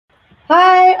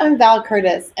Hi, I'm Val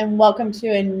Curtis, and welcome to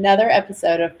another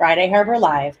episode of Friday Harbor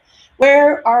Live,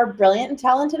 where our brilliant and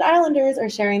talented Islanders are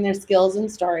sharing their skills and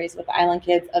stories with island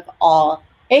kids of all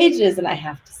ages. And I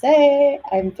have to say,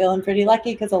 I'm feeling pretty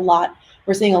lucky because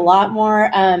we're seeing a lot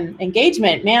more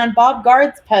engagement. Man, Bob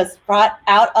Gard's post brought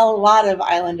out a lot of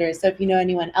Islanders. So if you know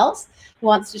anyone else who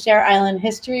wants to share island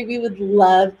history, we would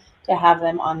love to have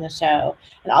them on the show.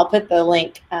 And I'll put the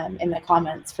link in the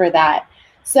comments for that.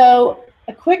 So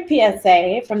a quick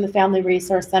PSA from the Family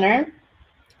Resource Center.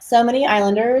 So many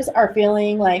Islanders are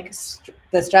feeling like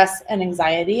the stress and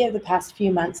anxiety of the past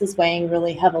few months is weighing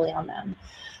really heavily on them.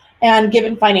 And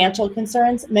given financial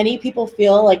concerns, many people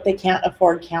feel like they can't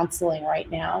afford counseling right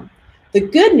now. The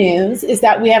good news is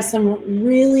that we have some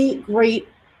really great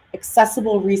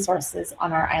accessible resources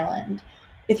on our island.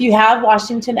 If you have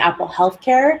Washington Apple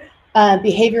Healthcare,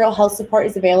 behavioral health support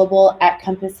is available at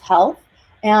Compass Health.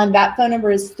 And that phone number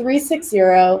is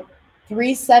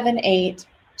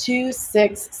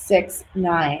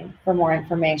 360-378-2669 for more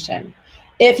information.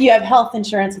 If you have health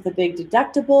insurance with a big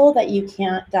deductible that you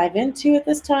can't dive into at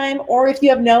this time, or if you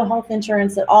have no health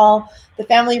insurance at all, the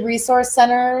Family Resource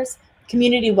Center's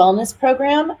Community Wellness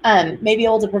Program may be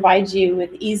able to provide you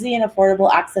with easy and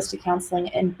affordable access to counseling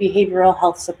and behavioral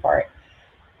health support.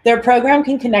 Their program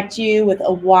can connect you with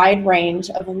a wide range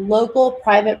of local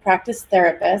private practice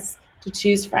therapists to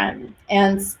choose from,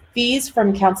 and fees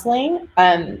from counseling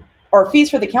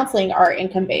fees for the counseling are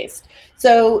income-based.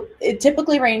 So it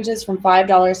typically ranges from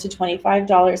 $5 to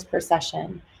 $25 per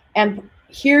session. And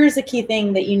here's a key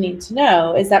thing that you need to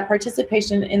know is that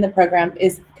participation in the program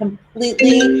is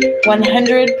completely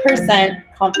 100%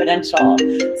 confidential.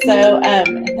 So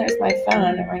and there's my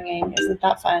phone ringing. Isn't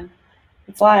that fun?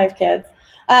 It's live, kids.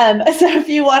 So if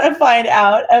you want to find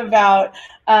out about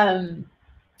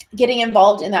getting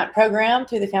involved in that program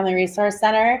through the Family Resource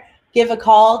Center, give a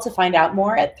call to find out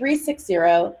more at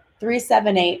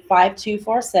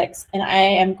 360-378-5246. And I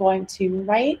am going to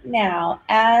right now,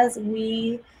 as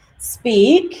we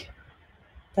speak,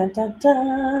 dun, dun,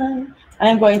 dun,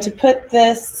 I'm going to put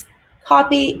this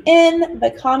copy in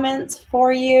the comments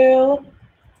for you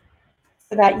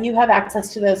so that you have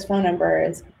access to those phone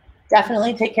numbers.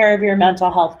 Definitely take care of your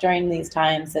mental health during these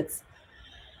times.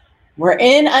 We're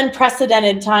in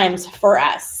unprecedented times for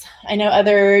us. I know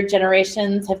other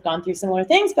generations have gone through similar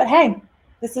things, but hey,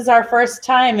 this is our first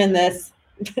time in this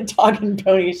dog and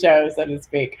pony show, so to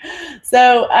speak.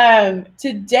 So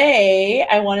today,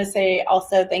 I want to say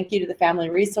also thank you to the Family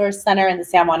Resource Center and the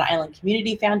San Juan Island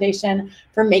Community Foundation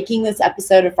for making this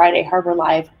episode of Friday Harbor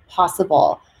Live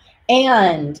possible.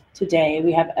 And today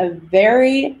we have a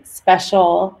very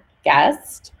special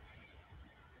guest.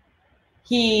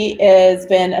 He has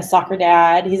been a soccer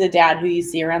dad. He's a dad who you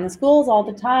see around the schools all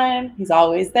the time. He's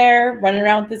always there running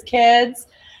around with his kids.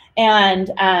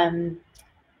 And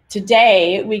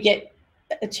today we get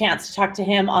a chance to talk to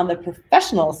him on the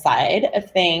professional side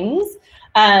of things.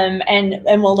 And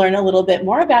we'll learn a little bit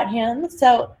more about him.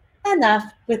 So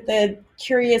enough with the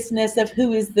curiousness of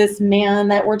who is this man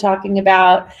that we're talking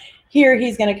about. Here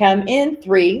he's going to come in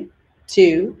 3,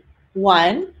 2,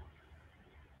 1.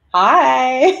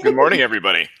 Hi. Good morning,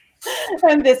 everybody.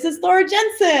 And this is Thor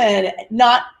Jensen,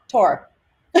 not Tor,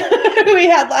 who we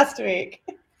had last week.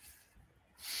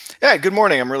 Yeah, good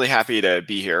morning. I'm really happy to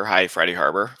be here. Hi, Friday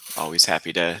Harbor. Always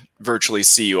happy to virtually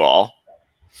see you all.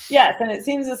 Yes, and it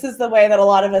seems this is the way that a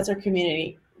lot of us are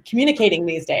communicating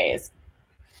these days.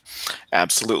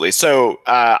 Absolutely. So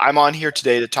I'm on here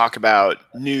today to talk about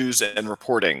news and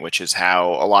reporting, which is how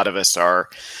a lot of us are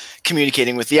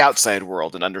communicating with the outside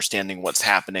world and understanding what's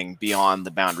happening beyond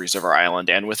the boundaries of our island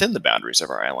and within the boundaries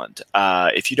of our island.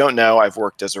 If you don't know, I've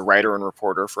worked as a writer and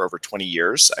reporter for over 20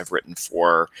 years. I've written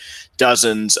for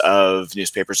dozens of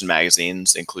newspapers and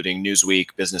magazines, including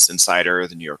Newsweek, Business Insider,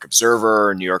 The New York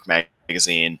Observer, New York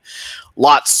Magazine,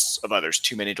 lots of others,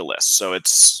 too many to list. So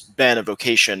it's been a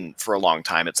vocation for a long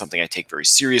time. It's something I take very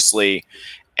seriously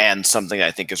and something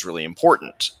I think is really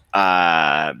important.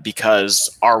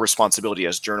 Because our responsibility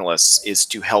as journalists is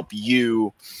to help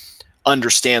you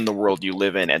understand the world you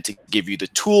live in and to give you the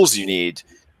tools you need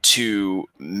to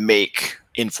make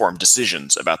informed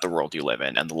decisions about the world you live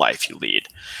in and the life you lead.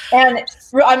 And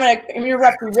I'm going to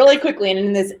interrupt you really quickly. And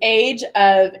in this age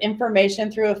of information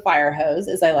through a fire hose,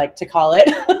 as I like to call it,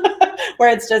 where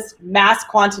it's just mass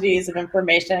quantities of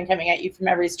information coming at you from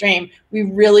every stream, we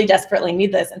really desperately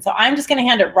need this. And so I'm just going to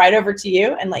hand it right over to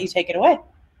you and let you take it away.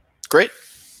 Great.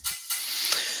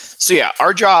 So yeah,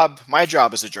 my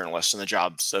job as a journalist, and the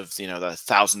jobs of the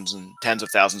thousands and tens of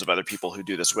thousands of other people who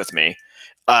do this with me,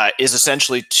 is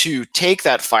essentially to take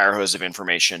that fire hose of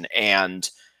information and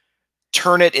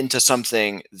turn it into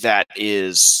something that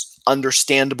is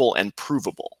understandable and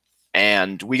provable.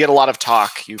 And we get a lot of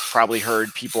talk. You've probably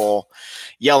heard people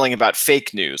yelling about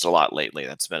fake news a lot lately.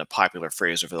 That's been a popular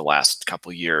phrase over the last couple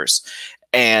of years.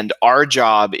 And our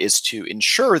job is to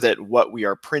ensure that what we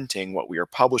are printing, what we are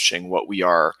publishing, what we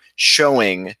are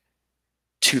showing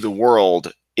to the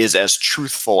world is as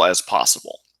truthful as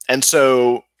possible. And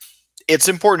so it's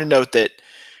important to note that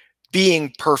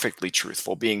being perfectly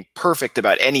truthful, being perfect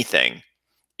about anything,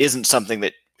 isn't something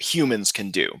that humans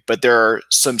can do. But there are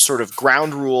some sort of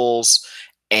ground rules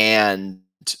and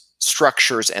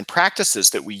structures and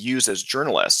practices that we use as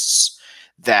journalists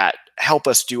that help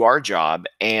us do our job,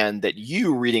 and that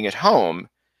you reading at home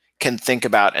can think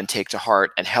about and take to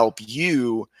heart and help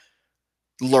you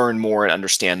learn more and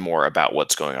understand more about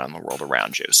what's going on in the world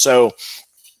around you. So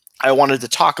I wanted to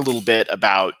talk a little bit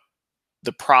about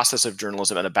the process of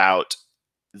journalism and about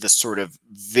the sort of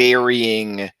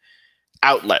varying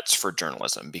outlets for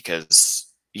journalism, because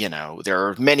there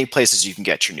are many places you can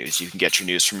get your news. You can get your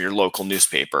news from your local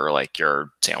newspaper, like your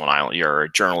San Juan Island, your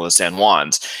Journal of San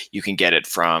Juan's. You can get it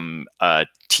from a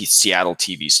Seattle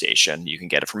TV station. You can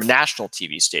get it from a national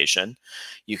TV station.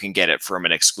 You can get it from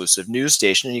an exclusive news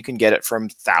station, and you can get it from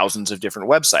thousands of different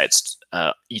websites,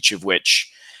 each of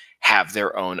which have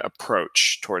their own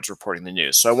approach towards reporting the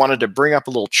news. So I wanted to bring up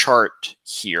a little chart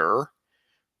here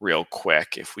real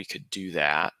quick, if we could do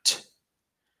that.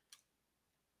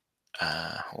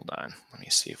 Hold on. Let me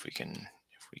see if we can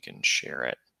share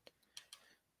it.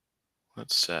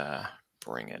 Let's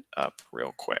bring it up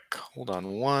real quick. Hold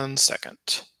on 1 second.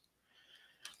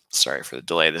 Sorry for the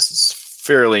delay. This is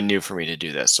fairly new for me to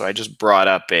do this. So I just brought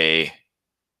up a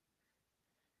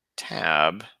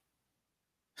tab.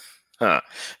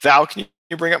 Val, can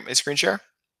you bring up my screen share?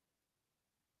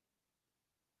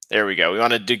 There we go. We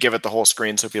wanted to give it the whole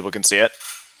screen so people can see it.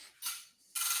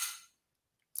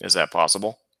 Is that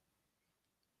possible?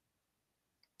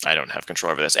 I don't have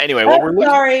control over this. Anyway, what we're looking.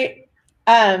 Sorry.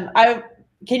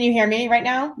 Can you hear me right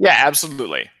now? Yeah,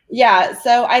 absolutely. Yeah.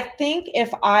 So I think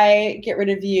if I get rid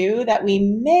of you, that we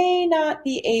may not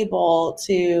be able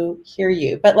to hear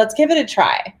you, but let's give it a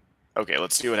try. Okay,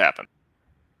 let's see what happens.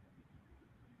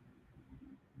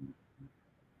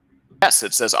 Yes,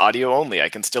 it says audio only. I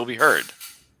can still be heard.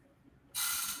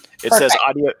 It Perfect. Says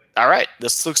audio. All right,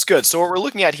 this looks good. So what we're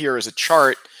looking at here is a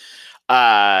chart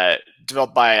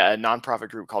developed by a nonprofit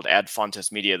group called Ad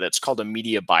Fontes Media that's called a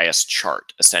media bias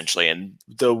chart, essentially. And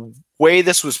the way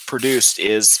this was produced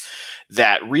is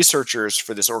that researchers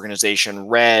for this organization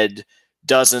read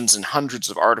dozens and hundreds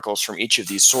of articles from each of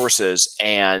these sources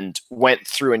and went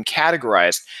through and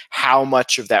categorized how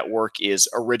much of that work is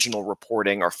original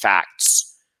reporting or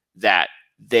facts that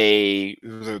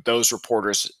those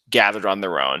reporters gathered on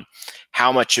their own,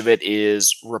 how much of it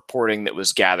is reporting that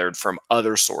was gathered from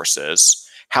other sources,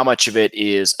 how much of it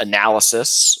is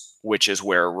analysis, which is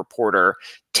where a reporter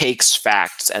takes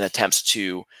facts and attempts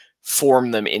to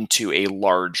form them into a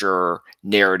larger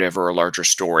narrative or a larger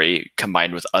story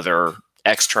combined with other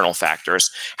external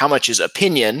factors, how much is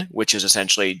opinion, which is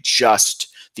essentially just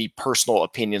the personal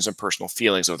opinions and personal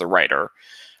feelings of the writer,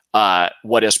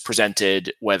 what is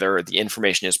presented, whether the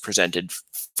information is presented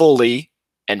fully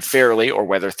and fairly, or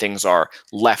whether things are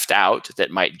left out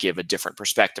that might give a different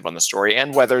perspective on the story,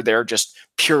 and whether they're just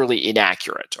purely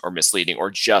inaccurate or misleading or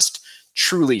just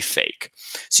truly fake.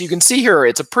 So you can see here,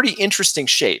 it's a pretty interesting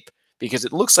shape because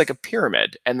it looks like a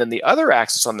pyramid. And then the other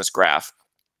axis on this graph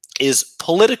is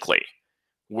politically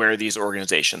where these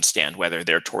organizations stand, whether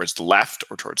they're towards the left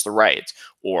or towards the right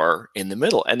or in the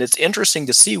middle. And it's interesting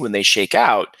to see when they shake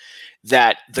out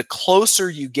that the closer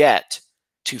you get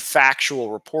to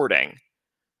factual reporting,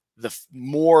 the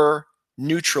more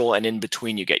neutral and in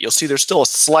between you get. You'll see there's still a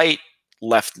slight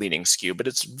left-leaning skew, but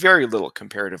it's very little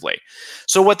comparatively.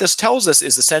 So what this tells us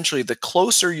is essentially the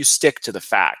closer you stick to the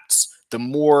facts, the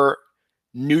more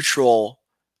neutral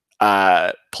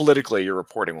politically your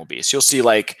reporting will be. So you'll see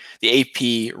like the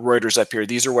AP, Reuters up here,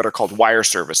 these are what are called wire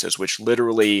services, which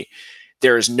literally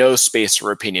there is no space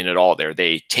for opinion at all there.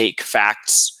 They take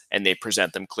facts and they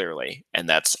present them clearly, and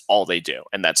that's all they do,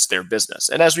 and that's their business.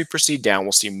 And as we proceed down,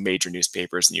 we'll see major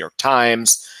newspapers, New York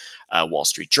Times, Wall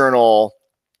Street Journal,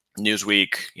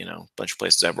 Newsweek, a bunch of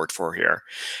places I've worked for here.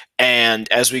 And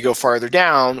as we go farther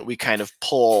down, we kind of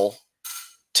pull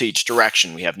to each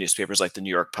direction. We have newspapers like the New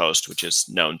York Post, which is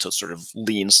known to sort of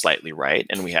lean slightly right.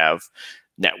 And we have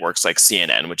networks like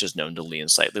CNN, which is known to lean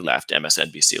slightly left,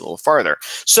 MSNBC a little farther.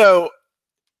 So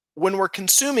when we're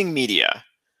consuming media,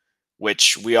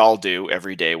 which we all do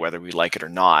every day, whether we like it or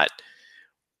not,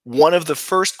 one of the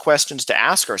first questions to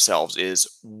ask ourselves is,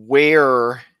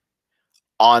 where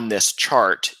on this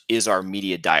chart is our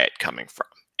media diet coming from?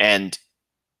 And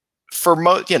for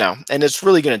most, and it's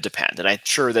really going to depend. And I'm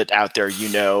sure that out there,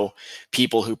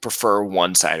 people who prefer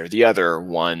one side or the other,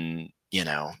 one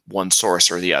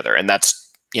source or the other. And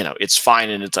that's, it's fine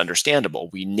and it's understandable.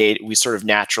 We sort of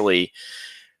naturally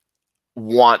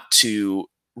want to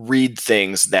read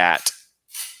things that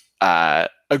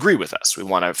agree with us. We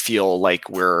want to feel like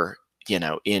we're,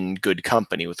 in good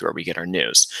company with where we get our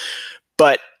news.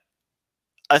 But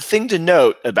a thing to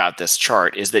note about this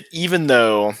chart is that even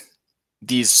though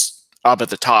these up at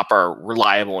the top are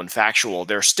reliable and factual,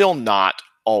 they're still not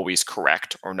always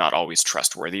correct or not always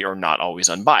trustworthy or not always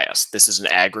unbiased. This is an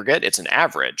aggregate, it's an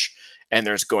average, and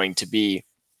there's going to be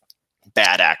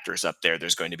bad actors up there.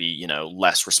 There's going to be,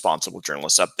 less responsible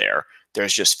journalists up there.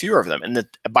 There's just fewer of them. And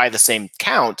by the same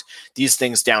count, these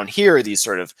things down here, these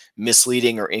sort of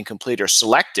misleading or incomplete or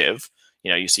selective,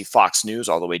 you see Fox News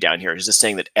all the way down here. Is this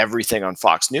saying that everything on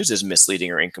Fox News is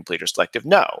misleading or incomplete or selective?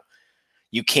 No.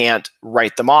 You can't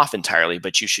write them off entirely,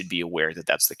 but you should be aware that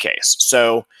that's the case.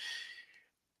 So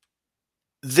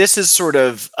this is sort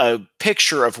of a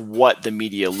picture of what the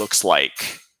media looks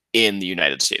like in the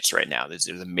United States right now. These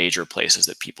are the major places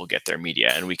that people get their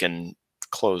media. And we can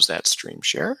close that stream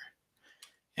share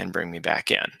and bring me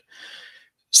back in.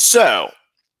 So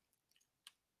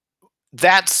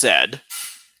that said,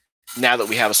 now that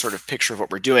we have a sort of picture of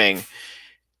what we're doing,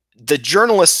 the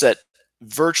journalists at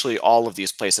virtually all of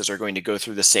these places are going to go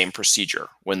through the same procedure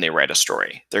when they write a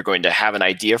story. They're going to have an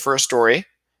idea for a story,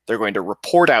 they're going to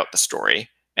report out the story,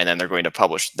 and then they're going to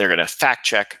publish. They're going to fact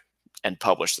check and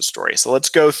publish the story. So let's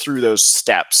go through those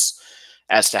steps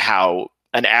as to how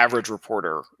an average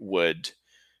reporter would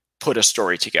put a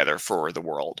story together for the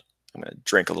world. I'm going to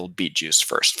drink a little beet juice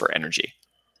first for energy.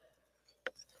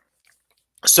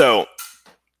 So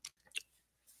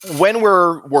when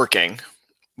we're working,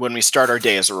 when we start our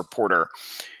day as a reporter,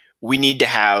 we need to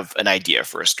have an idea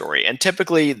for a story. And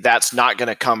typically that's not going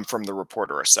to come from the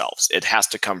reporter ourselves. It has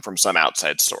to come from some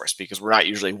outside source, because we're not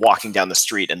usually walking down the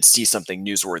street and see something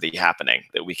newsworthy happening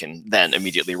that we can then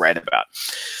immediately write about.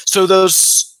 So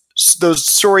those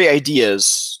story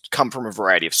ideas come from a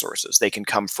variety of sources. They can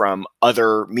come from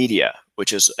other media,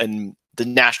 which is in the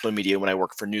national media. When I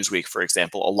work for Newsweek, for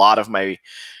example, a lot of my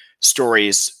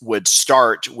stories would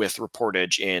start with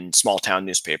reportage in small town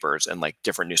newspapers and like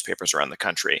different newspapers around the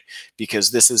country, because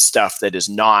this is stuff that is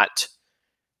not,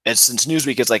 and since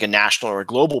Newsweek is like a national or a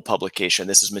global publication,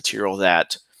 this is material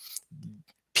that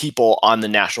people on the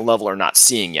national level are not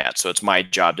seeing yet. So it's my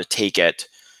job to take it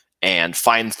and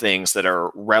find things that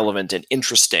are relevant and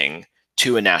interesting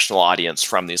to a national audience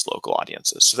from these local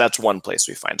audiences. So that's one place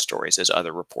we find stories, is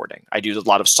other reporting. I do a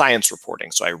lot of science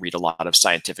reporting, so I read a lot of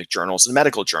scientific journals and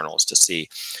medical journals to see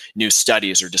new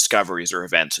studies or discoveries or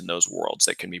events in those worlds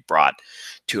that can be brought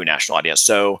to a national audience.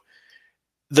 So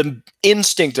the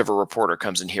instinct of a reporter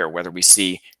comes in here, whether we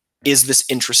see, is this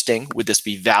interesting? Would this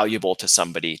be valuable to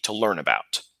somebody to learn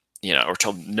about, or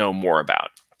to know more about?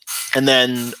 And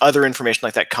then other information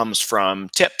like that comes from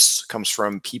tips, comes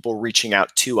from people reaching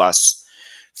out to us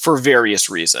for various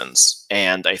reasons.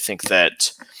 And I think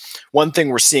that one thing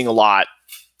we're seeing a lot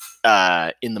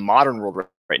in the modern world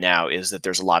right now is that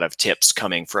there's a lot of tips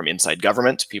coming from inside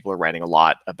government. People are writing a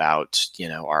lot about,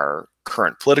 our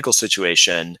current political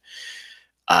situation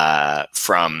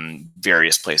from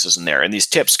various places in there. And these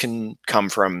tips can come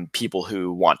from people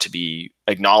who want to be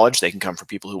acknowledged. They can come from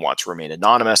people who want to remain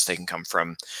anonymous. They can come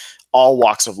from all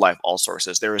walks of life, all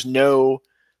sources. There is no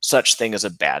such thing as a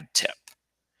bad tip.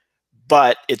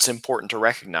 But it's important to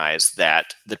recognize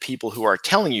that the people who are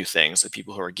telling you things, the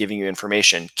people who are giving you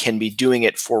information, can be doing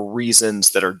it for reasons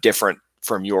that are different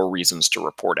from your reasons to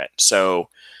report it. So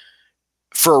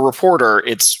for a reporter,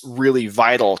 it's really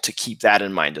vital to keep that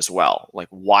in mind as well. Like,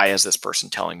 why is this person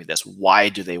telling me this? Why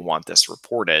do they want this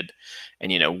reported?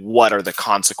 And, what are the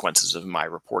consequences of my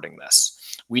reporting this?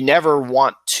 We never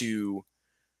want to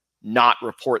not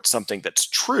report something that's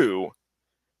true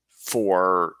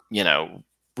for,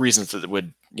 reasons that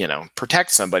would, protect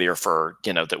somebody, or for,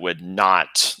 that would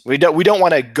not, we don't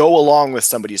want to go along with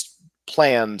somebody's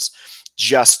plans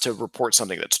just to report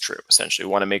something that's true. Essentially,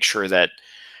 we want to make sure that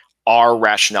our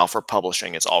rationale for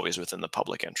publishing is always within the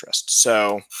public interest.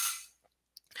 So,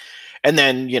 and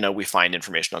then, we find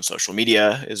information on social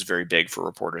media is very big for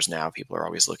reporters now. People are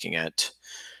always looking at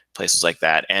places like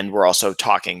that. And we're also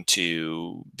talking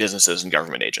to businesses and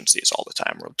government agencies all the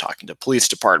time. We're talking to police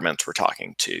departments. We're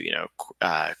talking to,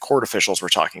 court officials. We're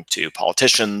talking to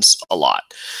politicians a lot.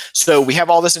 So we have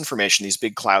all this information, these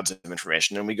big clouds of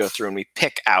information, and we go through and we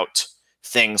pick out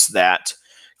things that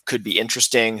could be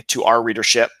interesting to our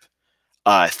readership,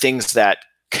 things that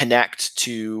connect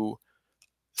to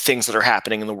things that are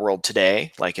happening in the world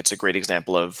today. Like, it's a great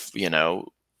example of,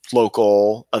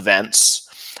 local events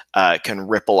can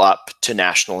ripple up to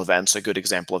national events. A good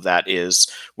example of that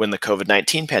is when the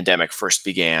COVID-19 pandemic first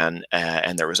began,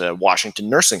 and there was a Washington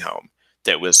nursing home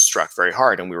that was struck very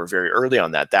hard, and we were very early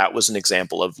on that. That was an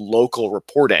example of local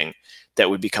reporting that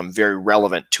would become very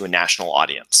relevant to a national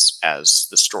audience as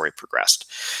the story progressed.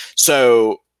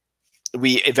 So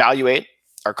we evaluate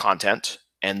our content,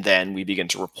 and then we begin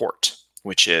to report,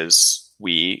 which is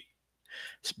we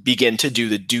begin to do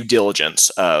the due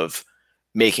diligence of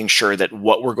making sure that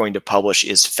what we're going to publish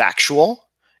is factual,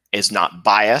 is not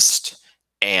biased,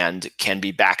 and can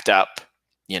be backed up,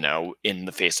 in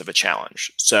the face of a challenge.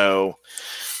 So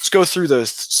let's go through the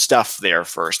stuff there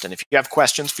first. And if you have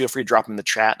questions, feel free to drop them in the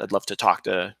chat. I'd love to talk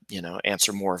to,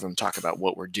 answer more of them, talk about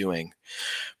what we're doing.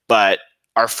 But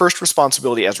our first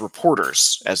responsibility as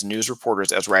reporters, as news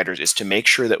reporters, as writers, is to make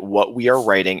sure that what we are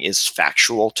writing is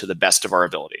factual to the best of our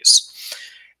abilities.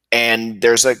 And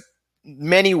there's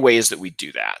many ways that we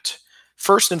do that.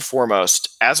 First and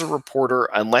foremost, as a reporter,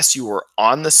 unless you were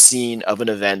on the scene of an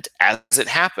event as it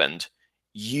happened,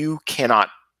 you cannot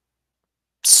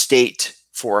state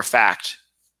for a fact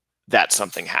that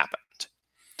something happened.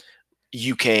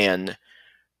 You can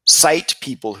cite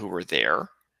people who were there.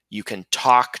 You can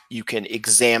talk, you can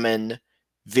examine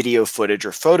video footage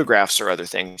or photographs or other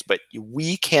things, but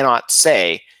we cannot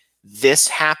say this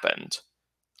happened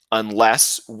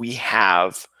unless we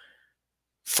have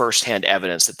firsthand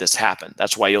evidence that this happened.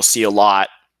 That's why you'll see a lot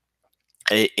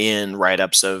in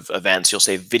write-ups of events. You'll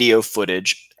say video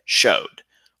footage showed,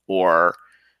 or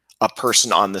a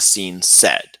person on the scene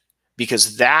said,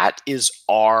 because that is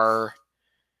our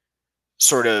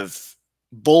sort of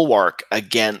bulwark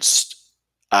against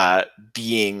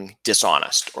being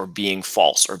dishonest or being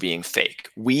false or being fake.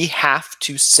 We have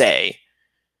to say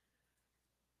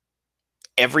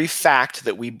every fact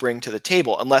that we bring to the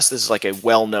table, unless this is like a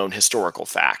well-known historical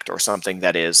fact or something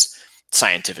that is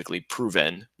scientifically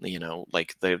proven,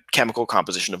 like the chemical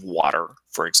composition of water,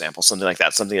 for example, something like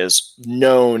that, something that is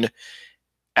known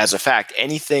as a fact.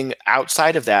 Anything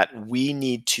outside of that, we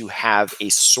need to have a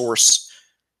source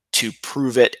to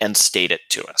prove it and state it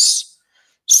to us.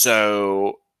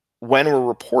 So when we're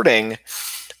reporting,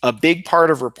 a big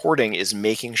part of reporting is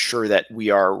making sure that we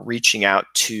are reaching out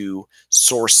to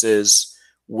sources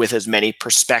with as many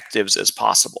perspectives as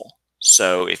possible.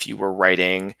 So if you were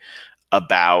writing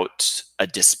about a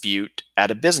dispute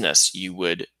at a business, you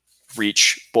would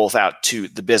reach both out to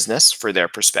the business for their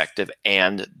perspective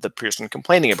and the person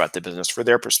complaining about the business for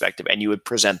their perspective, and you would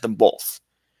present them both.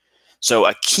 So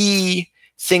a key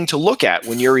thing to look at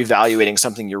when you're evaluating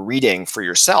something you're reading for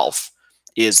yourself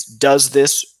is, does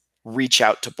this reach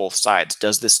out to both sides?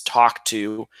 Does this talk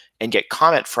to and get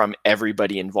comment from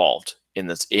everybody involved in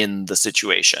the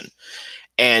situation?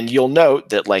 And you'll note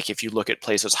that, like, if you look at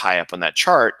places high up on that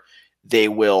chart, they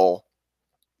will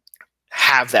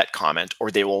have that comment,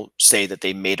 or they will say that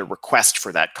they made a request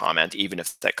for that comment, even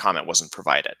if that comment wasn't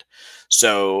provided.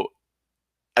 So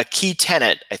a key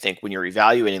tenet, I think, when you're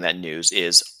evaluating that news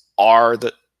is, are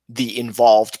the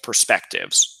involved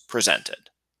perspectives presented?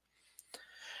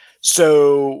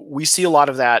 So we see a lot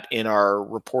of that in our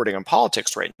reporting on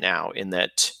politics right now, in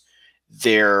that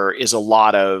there is a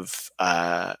lot of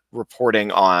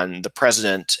reporting on the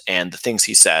president and the things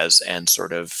he says, and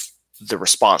sort of the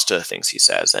response to the things he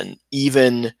says. And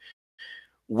even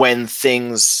when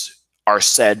things are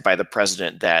said by the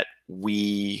president that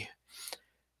we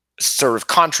sort of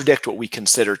contradict what we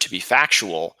consider to be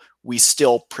factual, we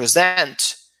still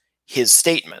present his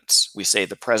statements. We say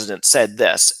the president said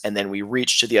this, and then we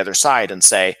reach to the other side and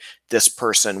say, this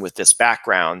person with this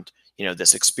background,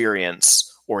 this experience,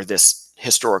 or this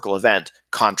historical event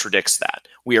contradicts that.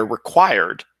 We are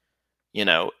required,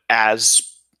 as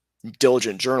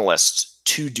diligent journalists,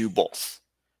 to do both.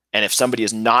 And if somebody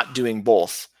is not doing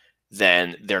both,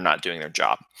 then they're not doing their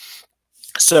job.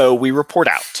 So we report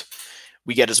out.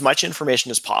 We get as much information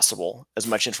as possible, as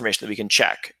much information that we can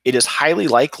check. It is highly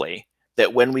likely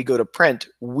that when we go to print,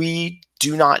 we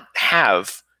do not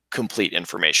have complete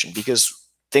information, because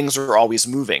things are always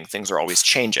moving, things are always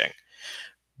changing.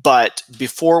 But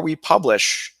before we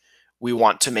publish, we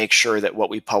want to make sure that what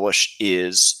we publish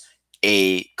is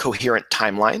a coherent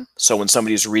timeline. So when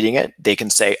somebody's reading it, they can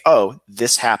say, oh,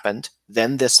 this happened,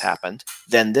 then this happened,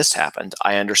 then this happened.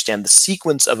 I understand the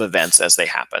sequence of events as they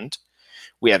happened.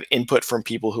 We have input from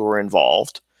people who are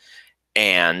involved,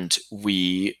 and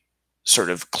we sort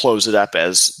of close it up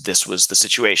as, this was the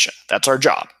situation. That's our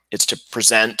job. It's to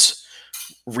present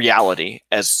reality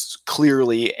as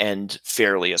clearly and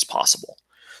fairly as possible.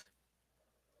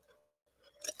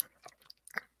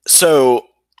 So,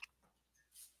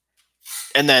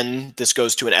 and then this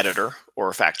goes to an editor or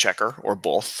a fact checker or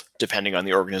both, depending on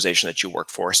the organization that you work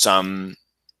for. Some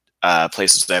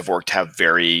places that I've worked have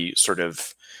very sort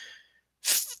of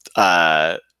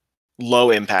low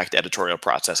impact editorial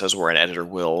processes where an editor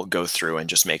will go through and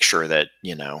just make sure that,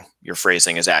 you know, your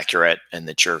phrasing is accurate and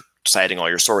that you're citing all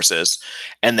your sources.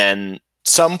 And then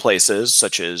some places,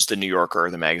 such as the New Yorker or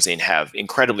the magazine, have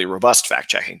incredibly robust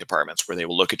fact-checking departments where they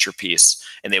will look at your piece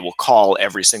and they will call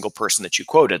every single person that you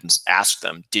quoted and ask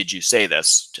them, did you say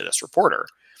this to this reporter?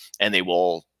 And they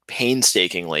will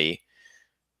painstakingly,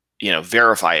 you know,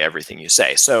 verify everything you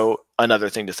say. So another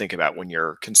thing to think about when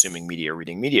you're consuming media,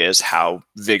 reading media, is how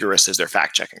vigorous is their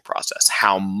fact-checking process?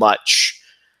 How much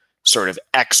sort of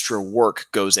extra work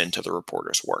goes into the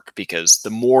reporter's work? Because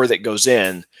the more that goes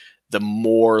in, the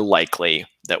more likely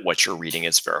that what you're reading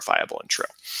is verifiable and true.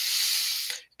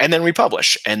 And then we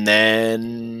publish. And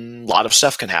then a lot of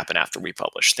stuff can happen after we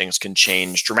publish. Things can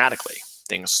change dramatically.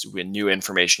 Things, when new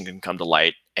information can come to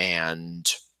light, and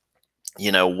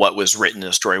you know, what was written in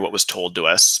a story, what was told to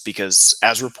us. Because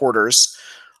as reporters,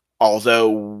 although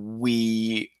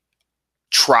we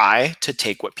try to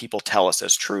take what people tell us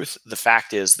as truth, the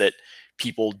fact is that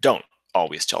people don't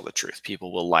always tell the truth.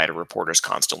 People will lie to reporters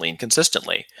constantly and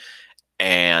consistently.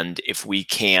 And if we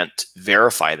can't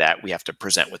verify that, we have to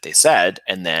present what they said.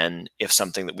 And then if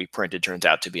something that we printed turns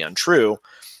out to be untrue,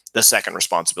 the second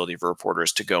responsibility of a reporter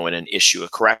is to go in and issue a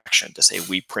correction, to say,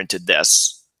 we printed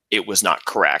this, it was not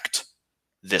correct.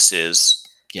 This is,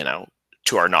 you know,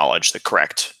 to our knowledge, the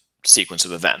correct sequence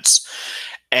of events.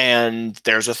 And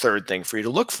there's a third thing for you to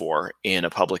look for in a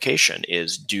publication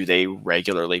is, do they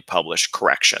regularly publish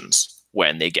corrections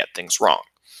when they get things wrong?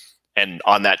 And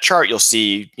on that chart, you'll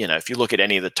see, you know, if you look at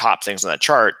any of the top things on that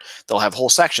chart, they'll have whole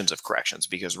sections of corrections,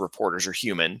 because reporters are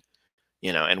human,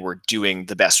 you know, and we're doing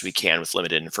the best we can with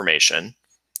limited information.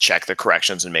 Check the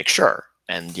corrections and make sure.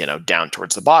 And, you know, down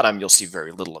towards the bottom, you'll see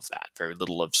very little of that, very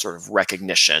little of sort of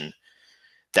recognition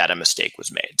that a mistake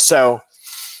was made. So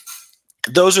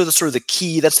those are the sort of the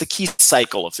key, that's the key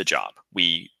cycle of the job.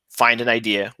 We find an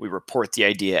idea, we report the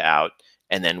idea out,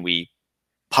 and then we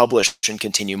publish and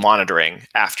continue monitoring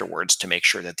afterwards to make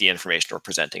sure that the information we're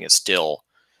presenting is still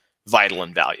vital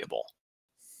and valuable.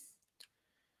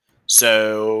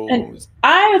 So and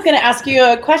I was going to ask you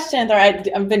a question, Thor.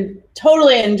 I've been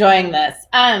totally enjoying this.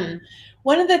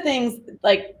 One of the things,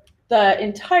 like the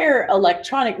entire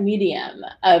electronic medium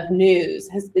of news,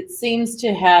 it seems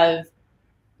to have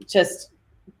just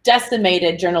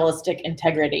decimated journalistic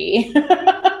integrity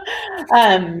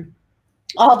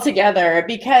altogether,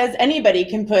 because anybody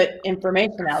can put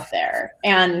information out there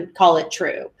and call it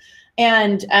true.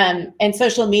 And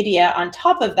social media on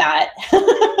top of that,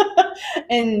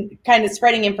 and kind of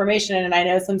spreading information. And I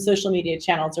know some social media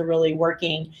channels are really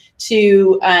working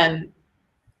to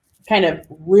kind of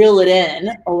reel it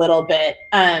in a little bit.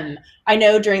 I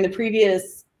know during the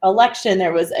previous election,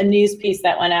 there was a news piece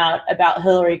that went out about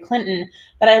Hillary Clinton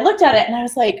that I looked at it and I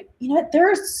was like, you know what,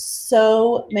 there are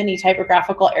so many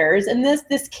typographical errors in this.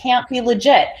 This can't be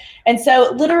legit. And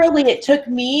so literally it took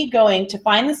me going to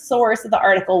find the source of the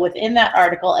article within that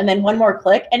article, and then one more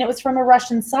click, and it was from a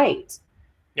Russian site.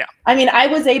 Yeah. I mean, I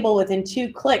was able within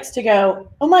 2 clicks to go,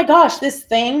 oh my gosh, this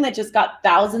thing that just got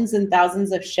thousands and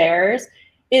thousands of shares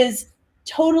is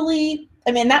totally,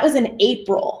 I mean, that was in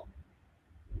April,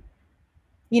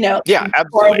 you know, yeah,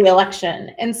 before absolutely. the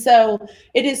election. And so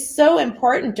it is so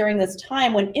important during this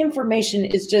time when information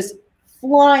is just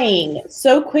flying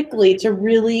so quickly to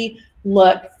really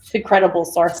look to credible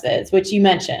sources, which you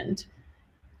mentioned.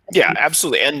 Yeah,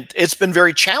 absolutely. And it's been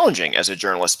very challenging as a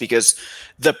journalist, because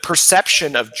the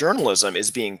perception of journalism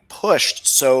is being pushed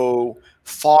so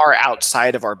far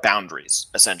outside of our boundaries,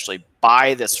 essentially,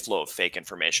 by this flow of fake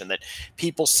information, that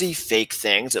people see fake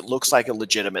things. It looks like a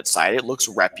legitimate site. It looks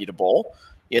reputable,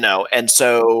 you know, and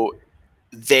so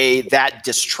that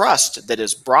distrust that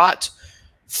is brought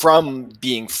from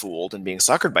being fooled and being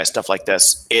suckered by stuff like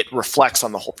this, it reflects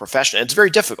on the whole profession. It's very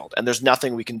difficult, and there's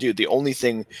nothing we can do. The only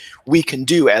thing we can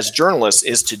do as journalists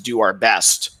is to do our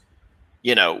best,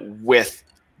 you know, with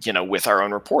our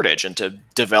own reportage, and to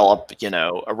develop, you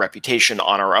know, a reputation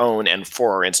on our own and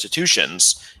for our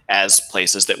institutions as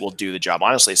places that will do the job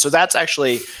honestly. So that's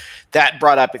actually, that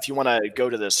brought up, if you want to go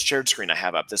to this shared screen I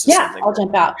have up, this is something I'll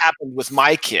jump out. that happened with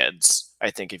my kids.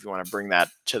 I think if you want to bring that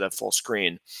to the full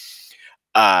screen.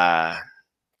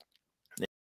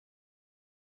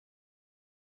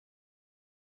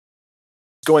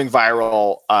 Going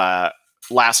viral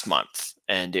last month,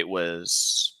 and it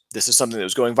was This is something that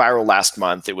was going viral last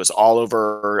month. It was all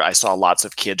over. I saw lots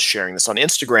of kids sharing this on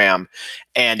Instagram,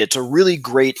 and it's a really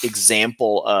great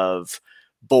example of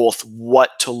both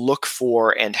what to look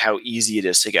for and how easy it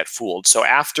is to get fooled. So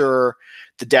after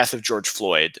the death of George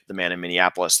Floyd, the man in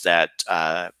Minneapolis that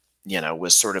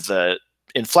was sort of the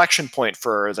inflection point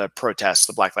for the protests,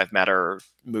 the Black Lives Matter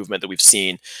movement that we've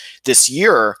seen this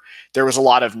year, there was a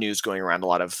lot of news going around, a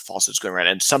lot of falsehoods going around.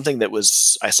 And something that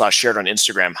I saw shared on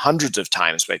Instagram hundreds of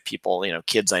times by people,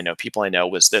 kids I know, people I know,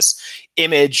 was this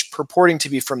image purporting to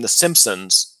be from The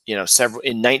Simpsons, several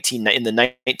in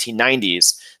the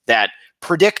 1990s that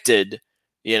predicted,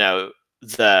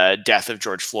 the death of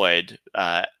George Floyd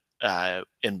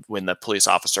when the police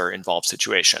officer involved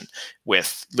situation,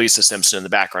 with Lisa Simpson in the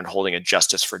background holding a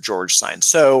Justice for George sign.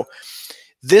 So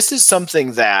this is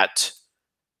something that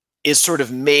is sort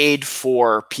of made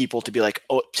for people to be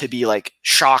like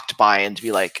shocked by and to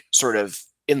be like sort of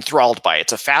enthralled by.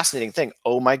 It's a fascinating thing.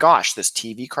 Oh my gosh, this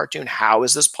TV cartoon, how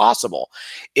is this possible?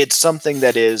 It's something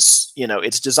that is,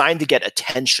 it's designed to get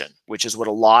attention, which is what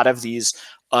a lot of these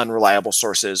unreliable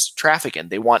sources traffic in.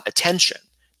 They want attention.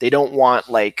 They don't want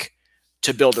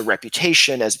to build a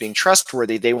reputation as being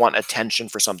trustworthy. They want attention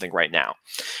for something right now.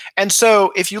 And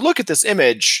so if you look at this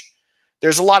image,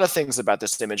 there's a lot of things about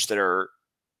this image that are,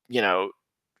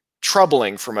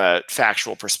 troubling from a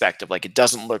factual perspective. Like, it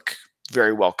doesn't look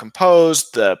very well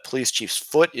composed. The police chief's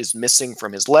foot is missing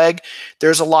from his leg.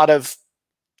 There's a lot of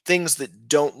things that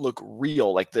don't look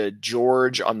real. Like the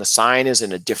George on the sign is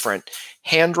in a different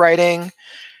handwriting.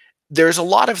 There's a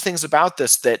lot of things about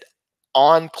this that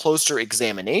on closer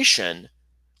examination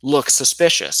look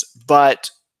suspicious, but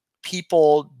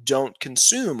people don't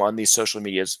consume on these social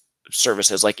media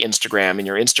services like Instagram and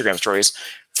your Instagram stories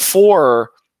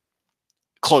for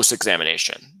close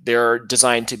examination. They're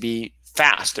designed to be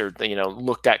fast. They're,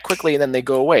 looked at quickly and then they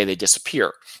go away, they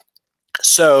disappear.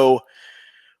 So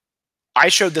I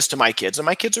showed this to my kids, and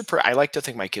my kids I like to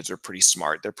think my kids are pretty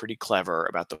smart. They're pretty clever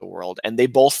about the world, and they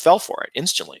both fell for it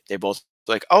instantly. They both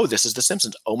like, oh, this is The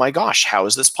Simpsons. Oh my gosh, how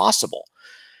is this possible?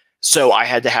 So I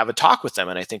had to have a talk with them,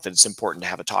 and I think that it's important to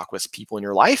have a talk with people in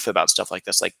your life about stuff like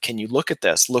this. Like, can you look at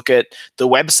this? Look at the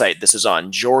website. This is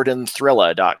on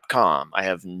jordanthrilla.com. I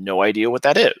have no idea what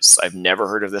that is. I've never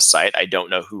heard of this site. I don't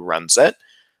know who runs it.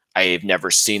 I've never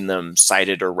seen them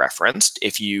cited or referenced.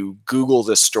 If you Google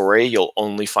this story, you'll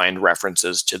only find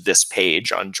references to this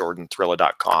page on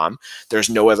jordanthrilla.com. There's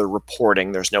no other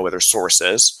reporting. There's no other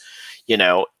sources.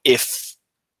 If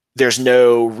there's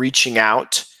no reaching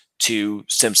out to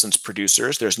Simpsons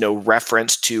producers, there's no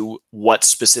reference to what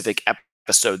specific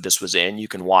episode this was in. You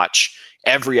can watch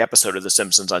every episode of The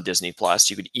Simpsons on Disney Plus.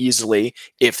 You could easily,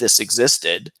 if this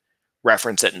existed,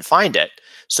 reference it and find it.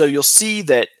 So you'll see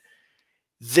that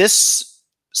this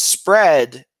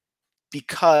spread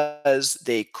because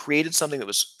they created something that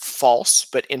was false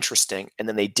but interesting, and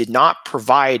then they did not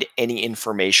provide any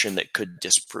information that could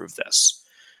disprove this.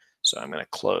 So I'm going to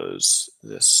close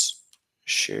this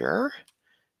share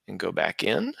and go back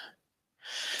in.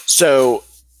 So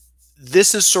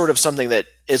this is sort of something that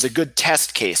is a good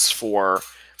test case for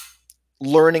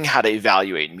learning how to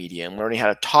evaluate media and learning how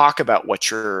to talk about what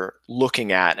you're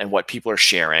looking at and what people are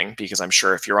sharing. Because I'm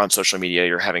sure if you're on social media,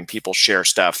 you're having people share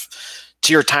stuff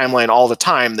to your timeline all the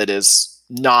time that is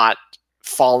not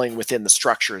falling within the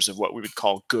structures of what we would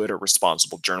call good or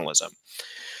responsible journalism.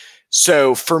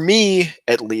 So for me,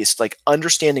 at least,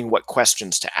 understanding what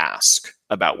questions to ask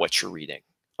about what you're reading,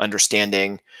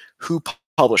 understanding who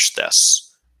published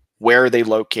this, where are they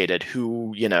located,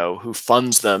 who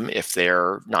funds them if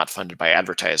they're not funded by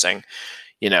advertising,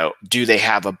 do they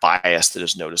have a bias that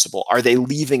is noticeable? Are they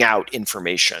leaving out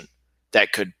information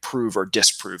that could prove or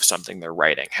disprove something they're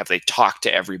writing? Have they talked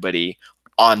to everybody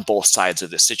on both sides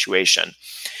of this situation?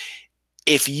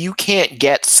 If you can't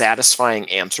get satisfying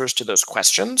answers to those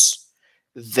questions,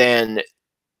 then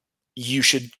you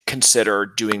should consider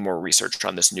doing more research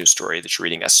on this news story that you're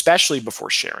reading, especially before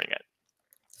sharing it.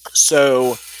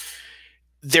 So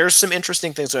there's some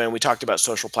interesting things going on. We talked about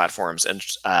social platforms and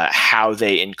how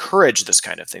they encourage this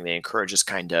kind of thing. They encourage this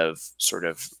kind of sort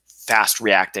of fast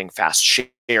reacting, fast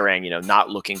sharing, not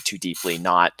looking too deeply,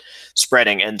 not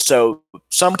spreading. And so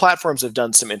some platforms have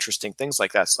done some interesting things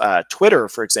like that. Twitter,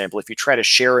 for example, if you try to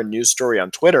share a news story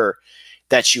on Twitter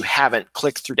that you haven't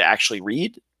clicked through to actually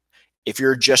read, if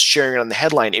you're just sharing it on the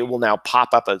headline, it will now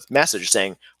pop up a message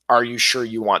saying, are you sure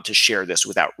you want to share this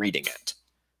without reading it?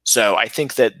 So I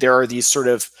think that there are these sort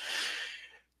of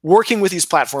working with these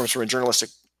platforms from a journalistic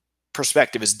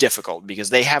perspective is difficult because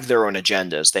they have their own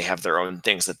agendas. They have their own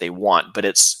things that they want, but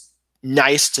it's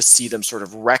nice to see them sort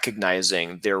of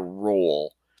recognizing their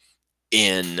role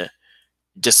in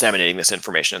disseminating this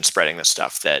information and spreading this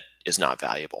stuff that is not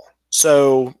valuable.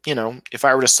 So, if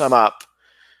I were to sum up,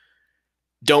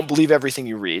 don't believe everything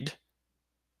you read,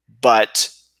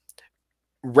 but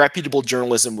reputable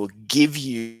journalism will give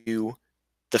you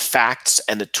the facts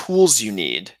and the tools you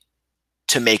need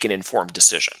to make an informed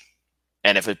decision.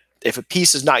 And if a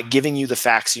piece is not giving you the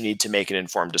facts you need to make an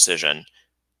informed decision,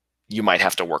 you might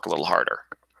have to work a little harder.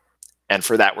 And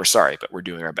for that, we're sorry, but we're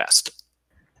doing our best.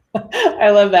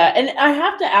 I love that. And I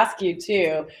have to ask you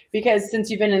too, because since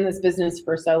you've been in this business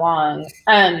for so long,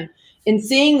 in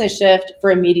seeing the shift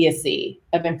for immediacy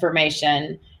of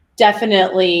information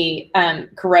definitely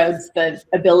corrodes the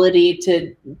ability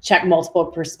to check multiple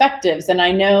perspectives. And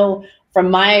I know from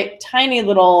my tiny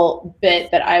little bit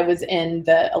that I was in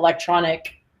the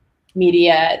electronic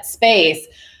media space,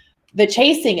 the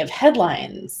chasing of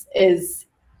headlines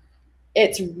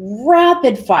it's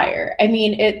rapid fire. I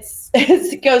mean,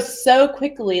 it goes so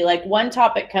quickly. Like one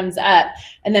topic comes up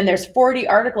and then there's 40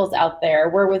 articles out there,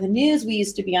 where with news, we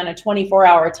used to be on a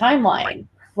 24-hour timeline,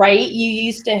 right? You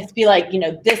used to be like,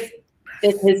 this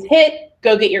has hit,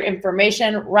 go get your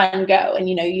information, run, go. And,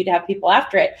 you'd have people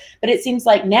after it. But it seems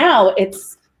like now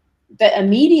it's the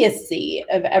immediacy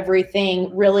of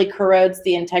everything really corrodes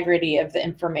the integrity of the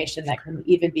information that can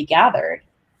even be gathered.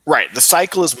 Right. The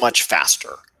cycle is much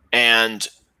faster. And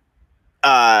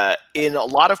in a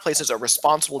lot of places, a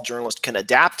responsible journalist can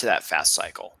adapt to that fast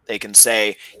cycle. They can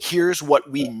say, here's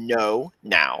what we know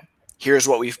now. Here's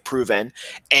what we've proven.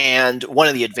 And one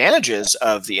of the advantages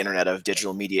of the internet, of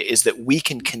digital media, is that we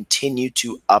can continue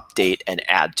to update and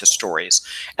add to stories.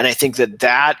 And I think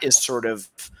that is sort of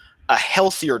a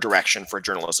healthier direction for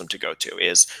journalism to go to,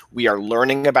 is we are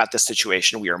learning about the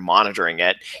situation. We are monitoring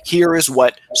it. Here is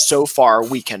what so far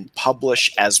we can publish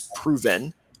as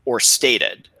proven or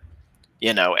stated,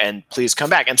 and please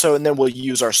come back. And then we'll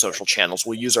use our social channels.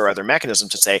 We'll use our other mechanisms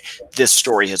to say, this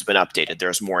story has been updated.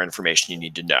 There's more information you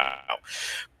need to know.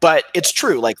 But it's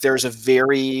true. Like, there's a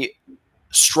very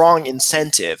strong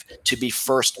incentive to be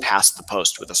first past the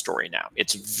post with a story now.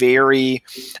 It's very,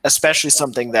 especially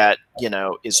something that,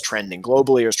 is trending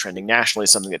globally or is trending nationally,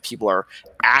 something that people are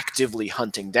actively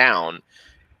hunting down.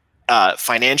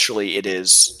 Financially, it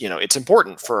is, it's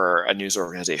important for a news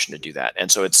organization to do that.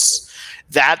 And so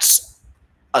that's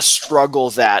a struggle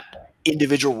that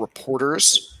individual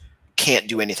reporters can't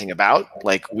do anything about.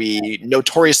 Like, we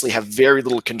notoriously have very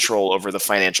little control over the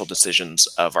financial decisions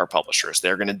of our publishers.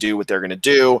 They're going to do what they're going to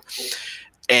do,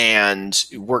 and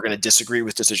we're going to disagree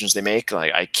with decisions they make.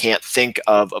 Like, I can't think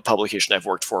of a publication I've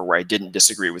worked for where I didn't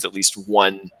disagree with at least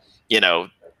one,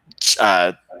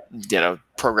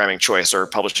 programming choice or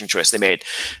publishing choice they made.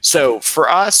 So for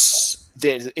us,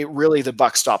 the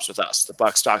buck stops with us. The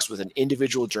buck stops with an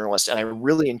individual journalist. And I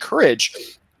really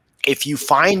encourage, if you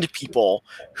find people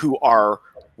who are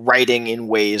writing in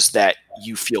ways that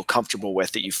you feel comfortable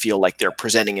with, that you feel like they're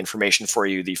presenting information for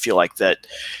you, that you feel like that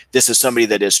this is somebody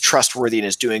that is trustworthy and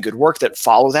is doing good work, that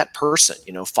follow that person,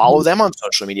 follow them on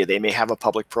social media. They may have a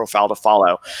public profile to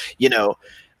follow,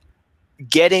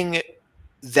 getting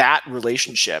that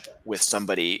relationship with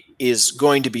somebody is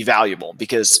going to be valuable,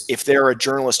 because if they're a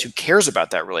journalist who cares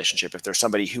about that relationship, if they're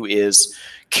somebody who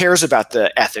cares about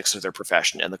the ethics of their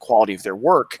profession and the quality of their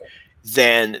work,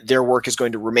 then their work is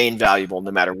going to remain valuable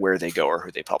no matter where they go or who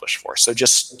they publish for. So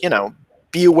just,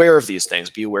 be aware of these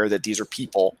things. Be aware that these are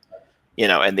people,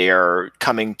 and they are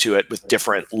coming to it with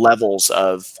different levels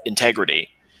of integrity.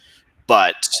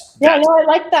 But yeah, no, I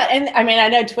like that. And I mean, I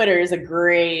know Twitter is a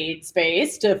great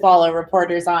space to follow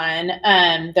reporters on.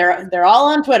 They're all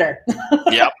on Twitter.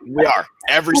 Yep, we are.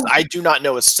 I do not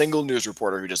know a single news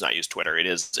reporter who does not use Twitter. It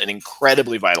is an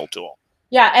incredibly vital tool.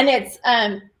 Yeah, and it's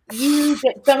you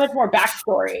get so much more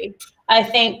backstory, I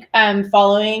think,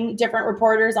 following different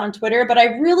reporters on Twitter. But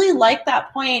I really like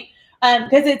that point,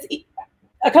 because it's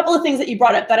a couple of things that you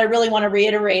brought up that I really want to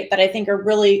reiterate that I think are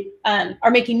really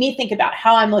are making me think about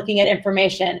how I'm looking at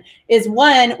information. Is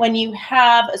one, when you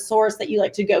have a source that you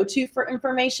like to go to for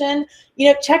information,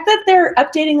 check that they're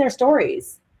updating their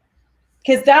stories,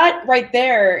 because that right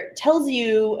there tells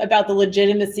you about the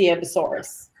legitimacy of the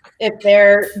source. If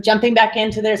they're jumping back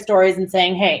into their stories and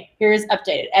saying, hey, here's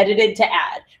updated, edited to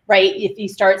add, right? If you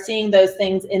start seeing those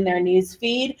things in their news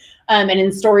feed and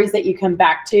in stories that you come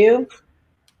back to,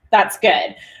 that's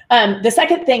good. The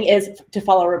second thing is to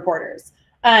follow reporters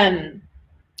and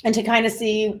to kind of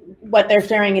see what they're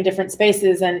sharing in different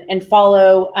spaces, and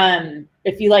follow,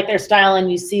 if you like their style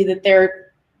and you see that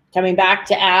they're coming back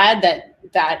to add,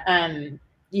 that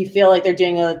you feel like they're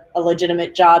doing a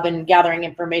legitimate job in gathering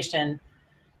information,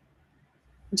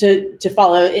 to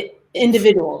follow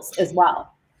individuals as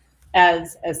well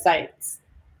as sites.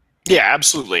 Yeah,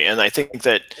 absolutely. And I think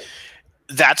that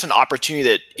that's an opportunity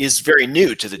that is very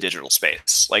new to the digital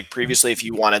space. Like previously, if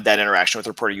you wanted that interaction with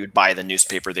a reporter, you would buy the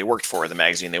newspaper they worked for, the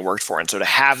magazine they worked for. And so to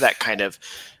have that kind of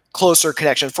closer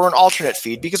connection for an alternate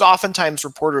feed, because oftentimes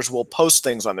reporters will post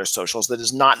things on their socials that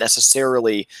is not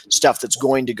necessarily stuff that's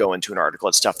going to go into an article.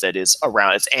 It's stuff that is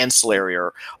around, it's ancillary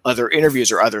or other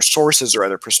interviews or other sources or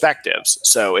other perspectives.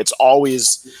 So it's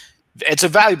a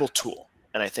valuable tool.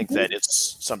 And I think that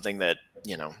it's something that,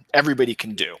 everybody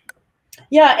can do.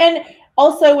 Yeah. And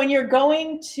also when you're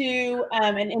going to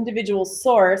an individual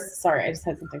source, sorry, I just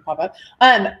had something pop up.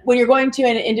 When you're going to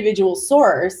an individual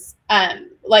source,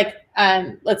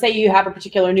 let's say you have a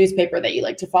particular newspaper that you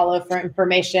like to follow for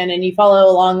information and you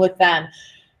follow along with them.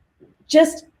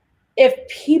 Just if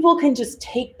people can just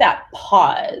take that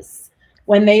pause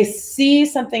when they see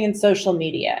something in social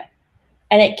media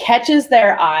and it catches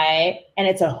their eye and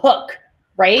it's a hook,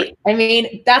 right? I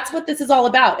mean, that's what this is all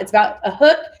about. It's about a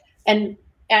hook. And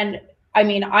I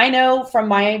mean, I know from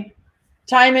my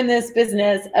time in this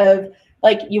business of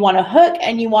like, you want a hook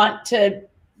and you want to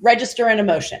register an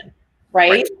emotion,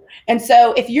 right? And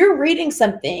so if you're reading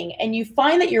something and you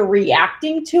find that you're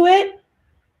reacting to it,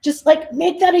 just like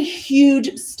make that a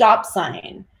huge stop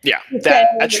sign. Yeah,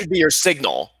 that should be your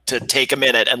signal to take a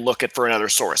minute and look for another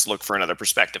source, look for another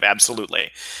perspective.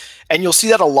 Absolutely. And you'll see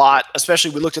that a lot,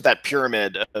 especially we looked at that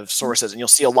pyramid of sources, and you'll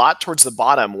see a lot towards the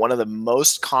bottom. One of the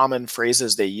most common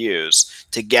phrases they use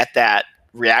to get that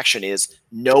reaction is,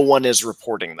 no one is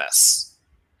reporting this.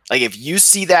 Like if you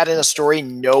see that in a story,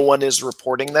 no one is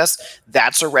reporting this,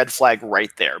 that's a red flag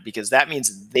right there, because that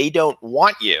means they don't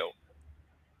want you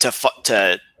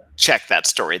to check that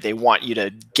story. They want you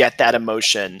to get that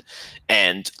emotion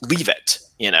and leave it,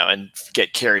 and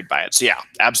get carried by it. So yeah,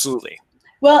 absolutely.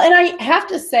 Well, and I have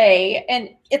to say, and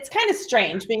it's kind of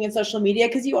strange being in social media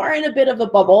because you are in a bit of a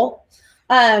bubble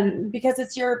because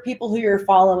it's your people who you're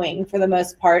following for the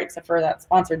most part, except for that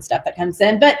sponsored stuff that comes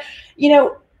in. But,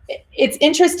 it's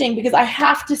interesting because I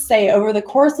have to say over the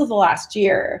course of the last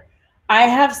year, I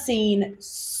have seen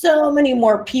so many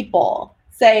more people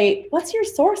say, what's your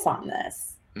source on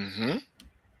this? Mm-hmm.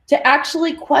 To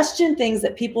actually question things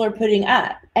that people are putting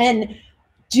up and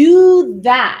do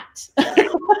that.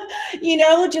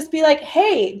 Just be like,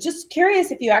 hey, just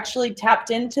curious if you actually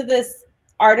tapped into this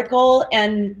article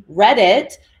and read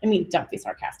it. I mean, don't be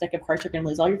sarcastic. Of course, you're going to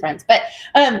lose all your friends. But,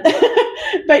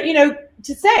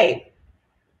 to say,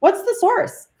 what's the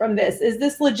source from this? Is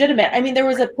this legitimate? I mean, there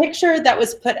was a picture that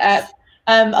was put up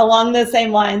along the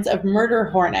same lines of murder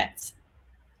hornets.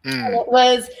 And it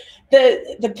was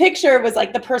the picture was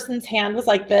like the person's hand was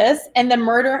like this, and the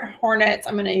murder hornets,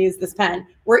 I'm going to use this pen,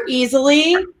 were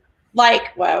easily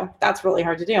like, whoa, that's really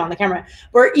hard to do on the camera.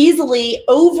 We're easily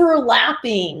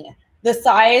overlapping the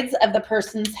sides of the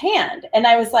person's hand. And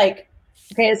I was like,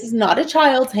 okay, this is not a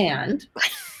child's hand,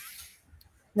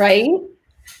 right?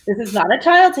 This is not a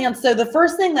child's hand. So the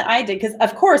first thing that I did, because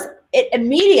of course it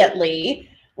immediately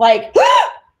like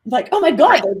oh my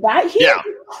God, they're that huge, yeah.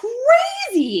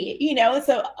 Crazy,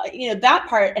 so, that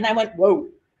part. And I went, whoa,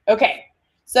 okay.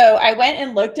 So I went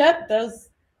and looked up those,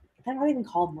 they're not even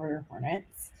called murder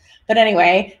hornets. But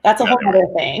anyway, that's a whole other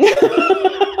thing.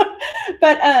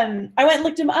 But I went and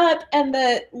looked them up, and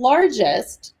the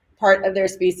largest part of their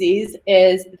species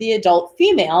is the adult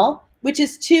female, which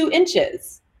is 2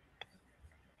 inches,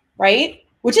 right?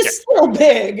 Which is still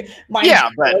big. But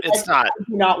it's not. I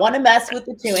do not want to mess with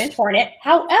the 2-inch hornet.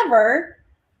 However,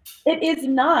 it is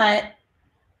not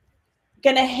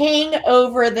going to hang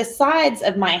over the sides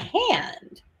of my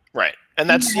hand. Right. And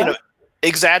that's,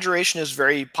 exaggeration is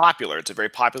very popular. It's a very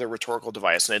popular rhetorical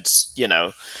device. And it's,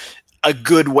 a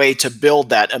good way to build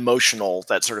that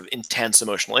sort of intense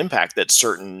emotional impact that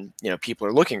certain, people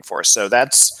are looking for. So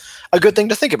that's a good thing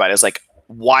to think about, is like,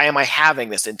 why am I having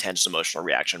this intense emotional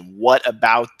reaction? What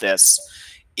about this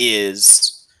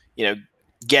is,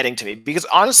 getting to me? Because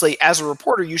honestly, as a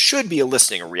reporter, you should be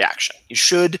eliciting a reaction. You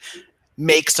should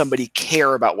make somebody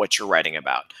care about what you're writing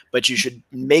about, but you should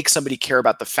make somebody care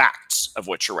about the facts of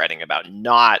what you're writing about,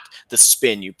 not the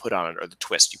spin you put on it or the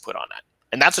twist you put on it.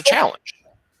 And that's a challenge.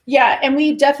 Yeah. And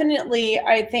we definitely,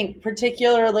 I think,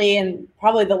 particularly in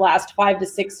probably the last 5 to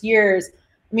 6 years,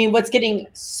 I mean, what's getting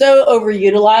so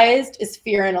overutilized is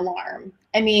fear and alarm.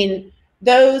 I mean,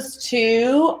 those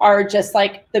two are just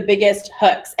like the biggest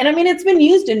hooks. And I mean, it's been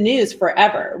used in news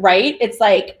forever, right? It's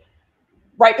like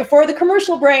right before the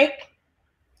commercial break,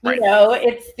 right.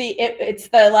 It's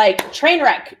the like train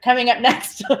wreck coming up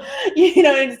next, and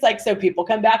it's like, so people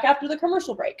come back after the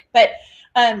commercial break. But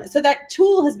so that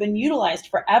tool has been utilized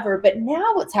forever, but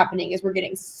now what's happening is we're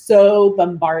getting so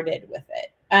bombarded with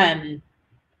it.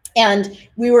 And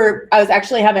I was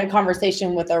actually having a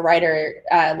conversation with a writer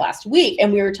last week,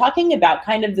 and we were talking about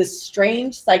kind of this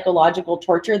strange psychological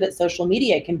torture that social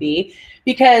media can be,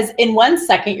 because in 1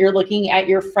 second you're looking at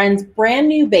your friend's brand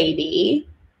new baby,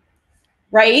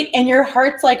 right? And your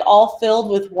heart's like all filled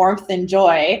with warmth and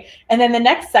joy. And then the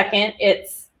next second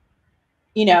it's,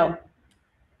 you know,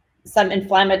 some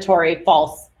inflammatory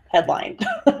false headline.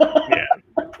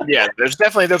 Yeah, there's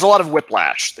a lot of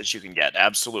whiplash that you can get,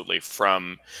 absolutely,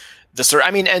 from the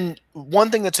I mean, and one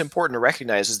thing that's important to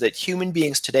recognize is that human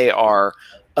beings today are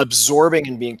absorbing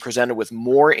and being presented with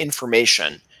more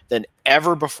information than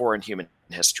ever before in human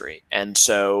history. And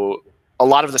so a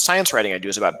lot of the science writing I do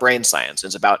is about brain science.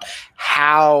 It's about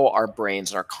how our brains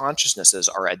and our consciousnesses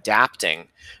are adapting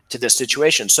to this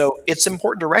situation. So it's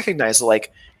important to recognize that,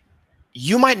 like,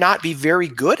 you might not be very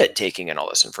good at taking in all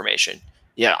this information.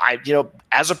 Yeah,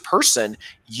 as a person,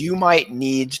 you might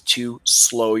need to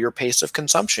slow your pace of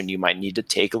consumption. You might need to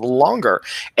take a little longer.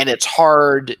 And it's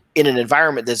hard in an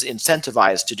environment that's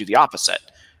incentivized to do the opposite.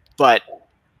 But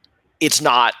it's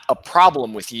not a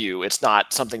problem with you. It's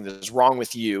not something that is wrong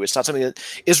with you. It's not something that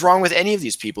is wrong with any of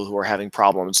these people who are having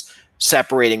problems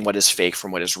separating what is fake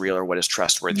from what is real, or what is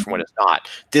trustworthy from what is not.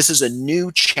 This is a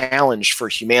new challenge for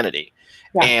humanity.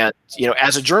 Yeah. And,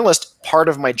 as a journalist, part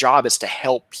of my job is to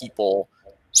help people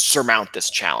surmount this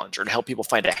challenge, or to help people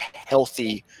find a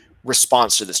healthy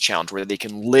response to this challenge where they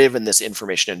can live in this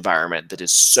information environment that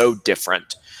is so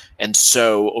different and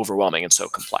so overwhelming and so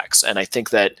complex. And I think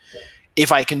that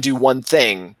if I can do one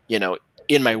thing,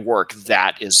 in my work,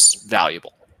 that is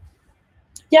valuable.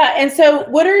 Yeah. And so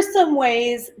what are some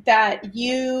ways that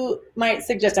you might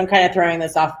suggest? I'm kind of throwing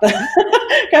this off the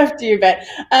cuff to you, but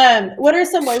what are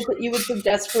some ways that you would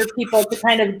suggest for people to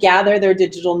kind of gather their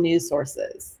digital news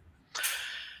sources?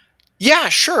 Yeah,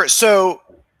 sure. So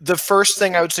the first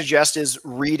thing I would suggest is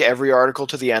read every article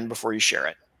to the end before you share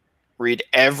it. Read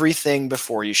everything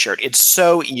before you share it. It's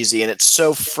so easy and it's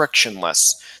so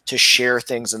frictionless to share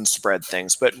things and spread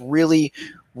things, but really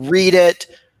read it,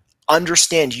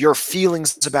 understand your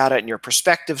feelings about it and your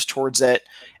perspectives towards it.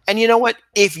 And you know what?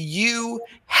 If you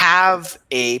have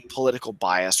a political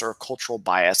bias or a cultural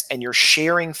bias and you're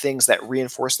sharing things that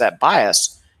reinforce that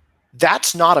bias,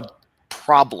 that's not a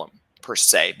problem per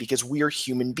se, because we are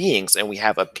human beings and we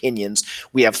have opinions,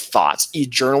 we have thoughts.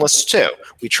 Journalists too.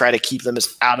 We try to keep them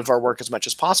out of our work as much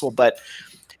as possible, but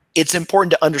it's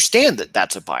important to understand that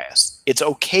that's a bias. It's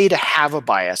okay to have a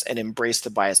bias and embrace the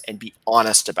bias and be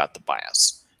honest about the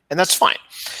bias. And that's fine.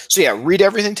 So yeah, read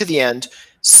everything to the end.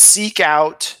 Seek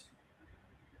out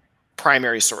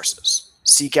primary sources.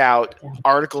 Seek out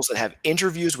articles that have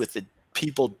interviews with the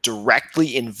people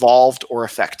directly involved or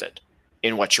affected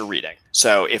in what you're reading.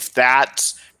 So if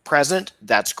that's present,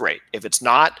 that's great. If it's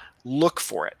not, look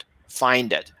for it.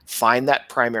 Find it. Find that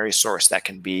primary source. That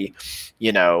can be,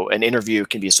 an interview, it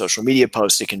can be a social media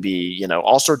post, it can be,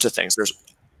 all sorts of things. There's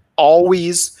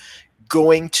always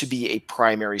going to be a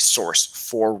primary source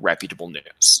for reputable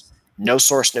news. No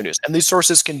source, no news. And these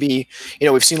sources can be,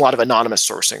 we've seen a lot of anonymous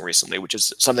sourcing recently, which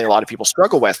is something a lot of people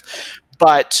struggle with.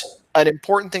 But an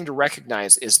important thing to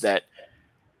recognize is that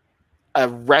a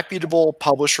reputable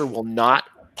publisher will not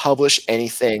publish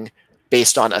anything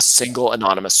based on a single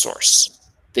anonymous source.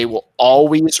 They will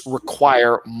always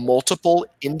require multiple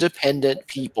independent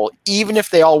people, even if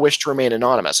they all wish to remain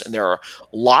anonymous. And there are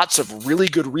lots of really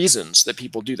good reasons that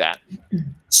people do that.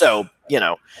 So,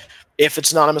 if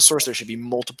it's an anonymous source, there should be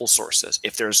multiple sources.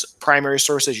 If there's primary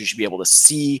sources, you should be able to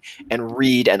see and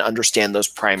read and understand those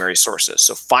primary sources.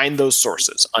 So find those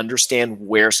sources, understand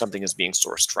where something is being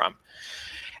sourced from.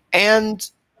 And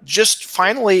just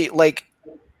finally,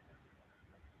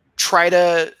 try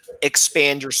to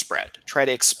expand your spread. Try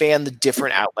to expand the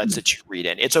different outlets that you read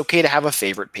in. It's okay to have a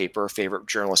favorite paper, favorite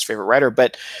journalist, favorite writer,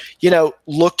 but,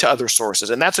 look to other sources.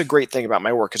 And that's a great thing about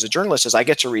my work as a journalist is I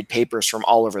get to read papers from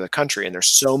all over the country. And there's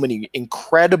so many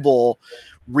incredible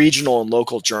regional and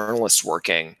local journalists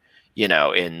working,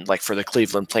 in for the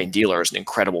Cleveland Plain Dealer is an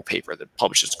incredible paper that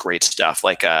publishes great stuff.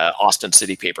 Austin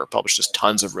City paper publishes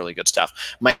tons of really good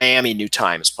stuff. Miami New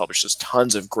Times publishes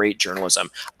tons of great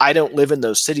journalism. I don't live in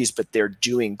those cities, but they're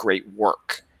doing great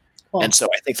work. Cool. And so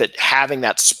I think that having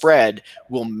that spread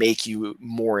will make you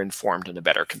more informed and a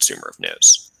better consumer of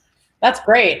news. That's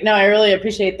great. No, I really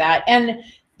appreciate that. And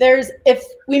if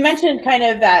we mentioned kind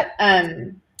of that,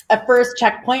 a first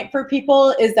checkpoint for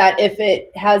people is that if it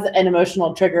has an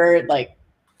emotional trigger,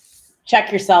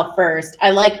 check yourself first.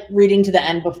 I like reading to the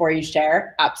end before you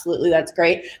share. Absolutely, that's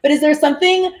great. But is there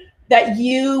something that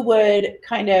you would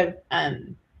kind of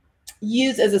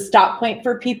use as a stop point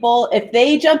for people if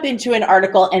they jump into an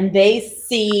article and they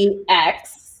see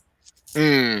X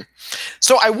Mm.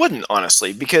 So I wouldn't,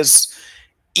 honestly, because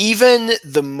even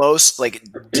the most like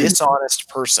dishonest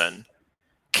person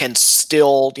can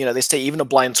still, they say even a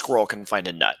blind squirrel can find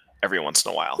a nut every once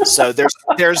in a while. So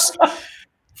there's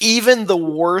even the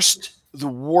worst,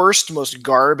 most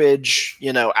garbage,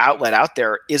 outlet out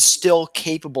there is still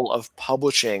capable of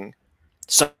publishing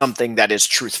something that is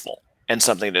truthful and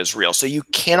something that is real. So you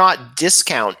cannot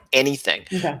discount anything.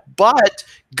 Okay. But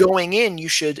going in, you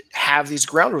should have these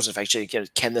ground rules of actually,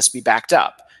 can this be backed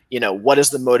up? What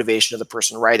is the motivation of the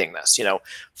person writing this?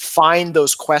 Find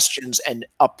those questions and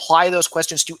apply those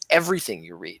questions to everything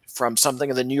you read, from something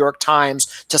in the New York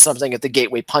Times to something at the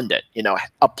Gateway Pundit.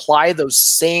 Apply those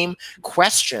same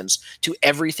questions to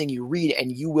everything you read,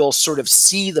 and you will sort of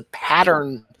see the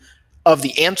pattern of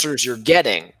the answers you're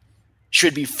getting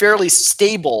should be fairly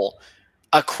stable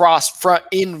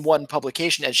in one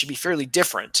publication, and should be fairly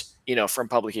different, from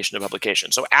publication to publication.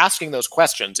 So asking those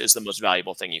questions is the most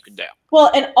valuable thing you can do.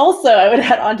 Well, and also I would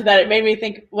add on to that, it made me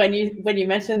think when you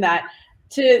mentioned that,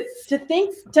 to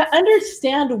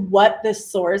understand what the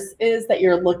source is that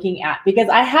you're looking at, because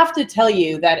I have to tell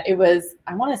you that it was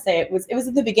at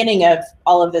the beginning of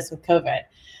all of this with COVID,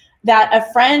 that a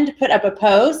friend put up a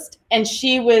post, and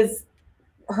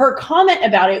her comment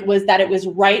about it was that it was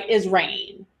right as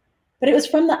rain, but it was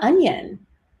from The Onion.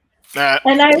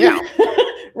 And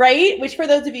right? Which, for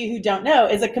those of you who don't know,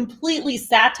 is a completely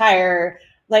satire,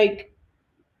 like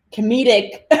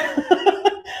comedic,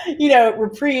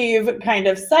 reprieve kind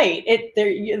of site.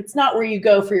 It's not where you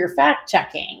go for your fact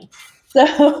checking.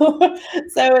 So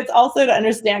it's also to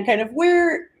understand kind of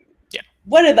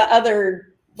what is the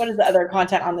other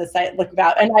content on this site look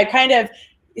about. And I kind of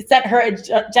sent her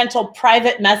a gentle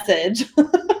private message.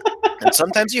 And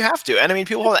sometimes you have to. And I mean,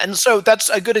 and so that's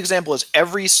a good example is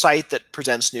every site that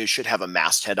presents news should have a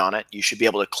masthead on it. You should be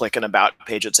able to click an about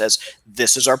page that says,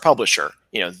 this is our publisher.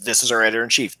 This is our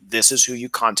editor-in-chief. This is who you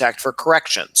contact for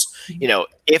corrections.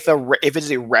 If it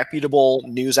is a reputable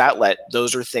news outlet,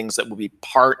 those are things that will be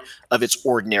part of its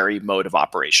ordinary mode of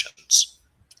operations.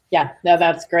 Yeah, no,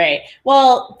 that's great.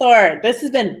 Well, Thor, this has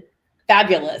been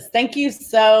fabulous. Thank you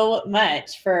so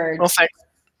much for... Well,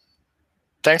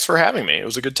 thanks for having me. It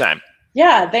was a good time.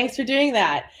 Yeah, thanks for doing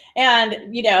that. And,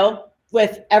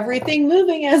 with everything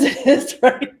moving as it is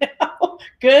right now,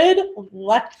 good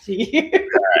luck to you. All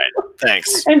right,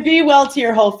 thanks. And be well to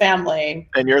your whole family.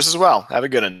 And yours as well. Have a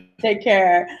good one. Take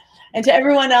care. And to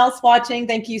everyone else watching,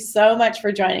 thank you so much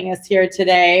for joining us here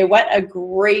today. What a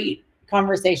great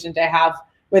conversation to have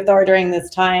with Thor during this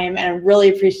time, and really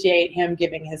appreciate him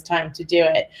giving his time to do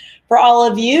it. For all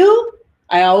of you,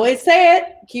 I always say it,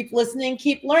 keep listening,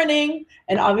 keep learning.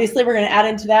 And obviously we're going to add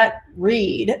into that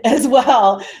read as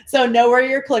well. So know where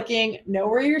you're clicking, know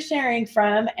where you're sharing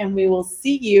from, and we will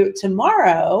see you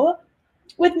tomorrow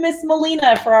with Miss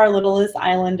Melina for our Littlest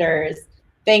Islanders.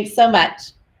 Thanks so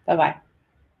much. Bye-bye.